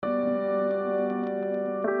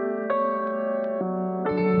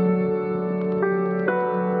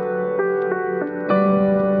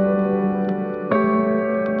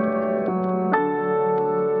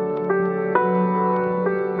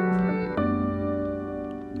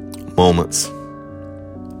Moments.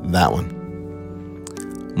 That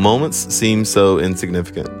one. Moments seem so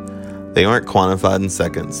insignificant. They aren't quantified in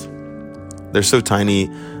seconds. They're so tiny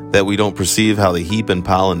that we don't perceive how they heap and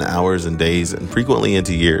pile into hours and days and frequently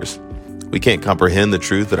into years. We can't comprehend the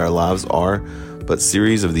truth that our lives are but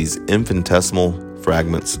series of these infinitesimal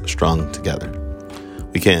fragments strung together.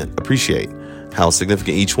 We can't appreciate how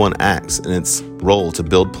significant each one acts in its role to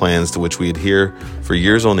build plans to which we adhere for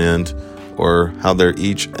years on end, or how they're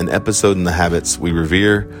each an episode in the habits we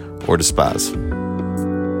revere or despise.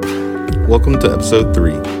 Welcome to episode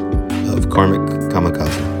 3 of Karmic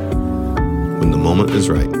Kamikaze, When the Moment is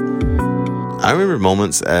Right. I remember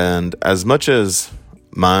moments, and as much as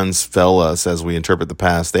minds fail us as we interpret the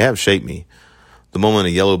past, they have shaped me. The moment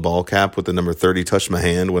a yellow ball cap with the number 30 touched my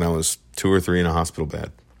hand when I was 2 or 3 in a hospital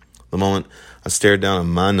bed. The moment I stared down a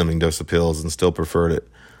mind-numbing dose of pills and still preferred it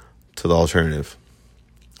to the alternative.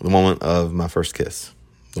 The moment of my first kiss.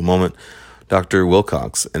 The moment Dr.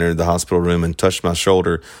 Wilcox entered the hospital room and touched my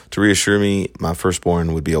shoulder to reassure me my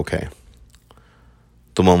firstborn would be okay.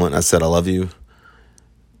 The moment I said I love you.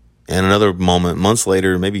 And another moment months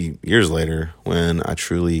later, maybe years later, when I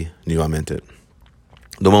truly knew I meant it.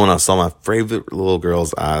 The moment I saw my favorite little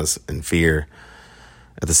girl's eyes in fear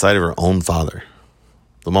at the sight of her own father.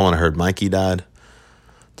 The moment I heard Mikey died.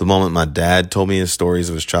 The moment my dad told me his stories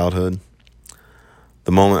of his childhood.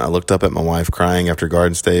 The moment I looked up at my wife crying after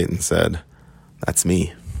Garden State and said, "That's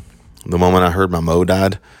me." The moment I heard my Mo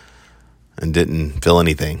died and didn't feel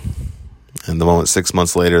anything. And the moment 6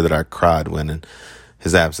 months later that I cried when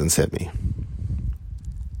his absence hit me.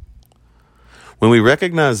 When we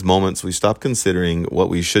recognize moments, we stop considering what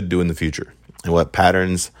we should do in the future and what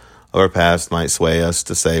patterns of our past might sway us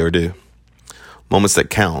to say or do. Moments that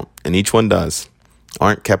count, and each one does,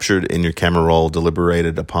 aren't captured in your camera roll,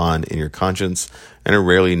 deliberated upon in your conscience, and are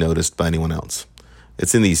rarely noticed by anyone else.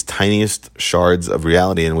 It's in these tiniest shards of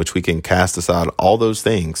reality in which we can cast aside all those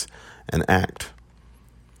things and act.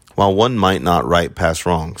 While one might not right past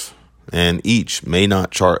wrongs, and each may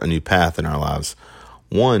not chart a new path in our lives,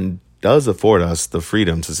 one does afford us the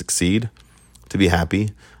freedom to succeed, to be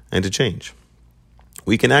happy, and to change.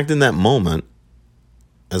 We can act in that moment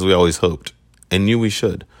as we always hoped and knew we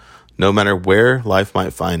should, no matter where life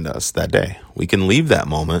might find us that day. We can leave that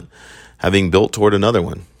moment having built toward another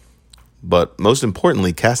one, but most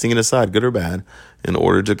importantly, casting it aside, good or bad, in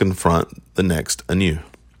order to confront the next anew.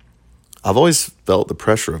 I've always felt the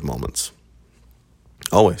pressure of moments.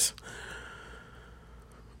 Always.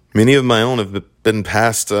 Many of my own have been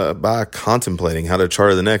passed by contemplating how to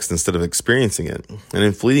charter the next instead of experiencing it. And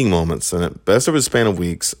in fleeting moments, and at best over a span of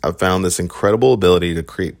weeks, I've found this incredible ability to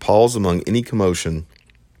create pause among any commotion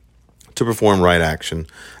to perform right action.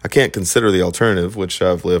 I can't consider the alternative, which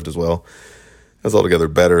I've lived as well, as altogether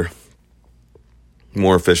better,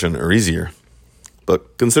 more efficient, or easier.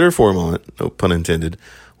 But consider for a moment, no pun intended,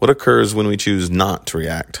 what occurs when we choose not to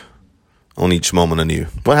react on each moment anew.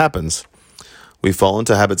 What happens? We fall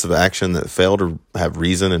into habits of action that fail to have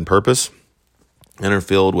reason and purpose and are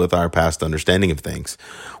filled with our past understanding of things.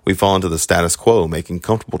 We fall into the status quo, making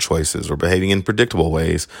comfortable choices or behaving in predictable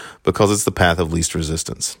ways because it's the path of least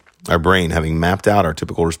resistance, our brain having mapped out our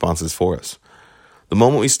typical responses for us. The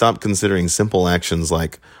moment we stop considering simple actions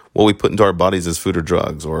like what we put into our bodies as food or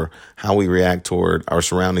drugs, or how we react toward our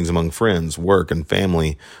surroundings among friends, work, and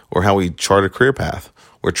family, or how we chart a career path,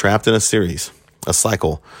 we're trapped in a series, a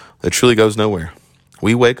cycle that truly goes nowhere.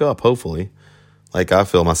 We wake up, hopefully, like I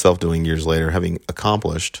feel myself doing years later, having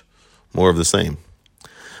accomplished more of the same.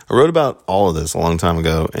 I wrote about all of this a long time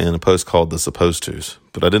ago in a post called The Supposed Tos,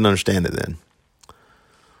 but I didn't understand it then.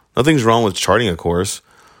 Nothing's wrong with charting a course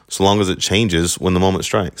so long as it changes when the moment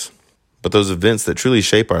strikes. But those events that truly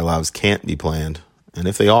shape our lives can't be planned. And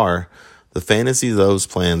if they are, the fantasies those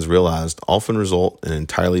plans realized often result in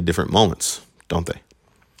entirely different moments, don't they?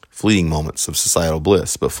 Fleeting moments of societal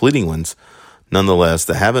bliss, but fleeting ones, nonetheless,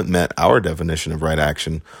 that haven't met our definition of right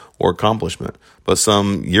action or accomplishment, but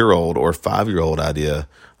some year-old or 5-year-old idea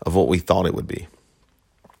of what we thought it would be.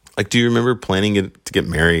 Like, do you remember planning to get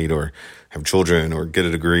married or have children or get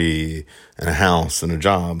a degree and a house and a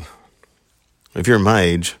job? If you're my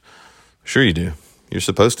age, sure you do. You're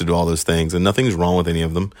supposed to do all those things, and nothing's wrong with any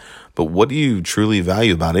of them. But what do you truly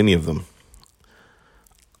value about any of them?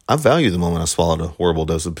 I value the moment I swallowed a horrible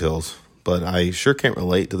dose of pills, but I sure can't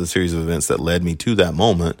relate to the series of events that led me to that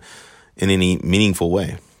moment in any meaningful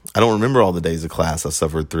way. I don't remember all the days of class I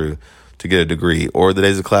suffered through to get a degree, or the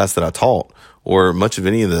days of class that I taught, or much of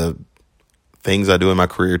any of the things I do in my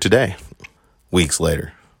career today, weeks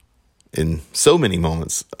later, in so many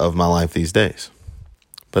moments of my life these days.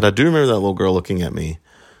 But I do remember that little girl looking at me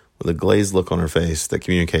with a glazed look on her face that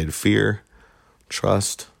communicated fear,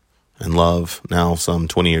 trust, and love now some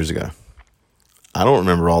 20 years ago. I don't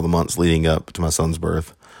remember all the months leading up to my son's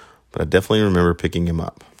birth, but I definitely remember picking him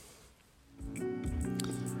up.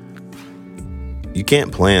 You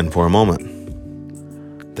can't plan for a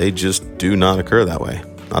moment. They just do not occur that way.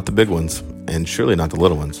 Not the big ones, and surely not the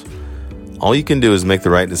little ones. All you can do is make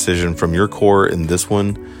the right decision from your core in this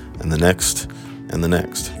one, and the next, and the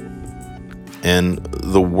next. And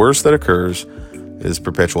the worst that occurs is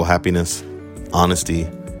perpetual happiness, honesty,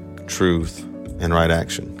 truth, and right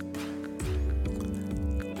action.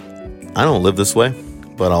 I don't live this way,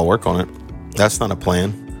 but I'll work on it. That's not a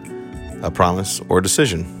plan, a promise, or a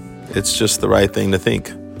decision. It's just the right thing to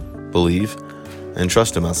think, believe, and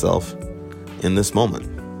trust in myself in this moment.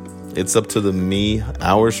 It's up to the me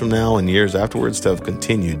hours from now and years afterwards to have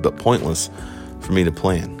continued, but pointless for me to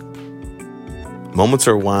plan. Moments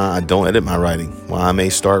are why I don't edit my writing, why I may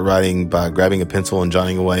start writing by grabbing a pencil and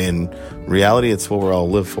jotting away. In reality, it's what we all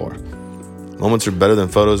live for. Moments are better than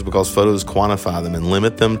photos because photos quantify them and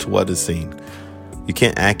limit them to what is seen. You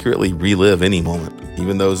can't accurately relive any moment,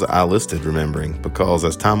 even those I listed remembering, because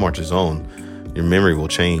as time marches on, your memory will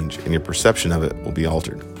change and your perception of it will be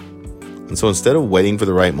altered. And so instead of waiting for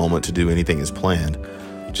the right moment to do anything as planned,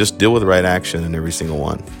 just deal with the right action in every single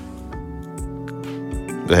one.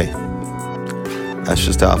 But hey, that's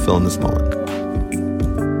just how I feel in this moment.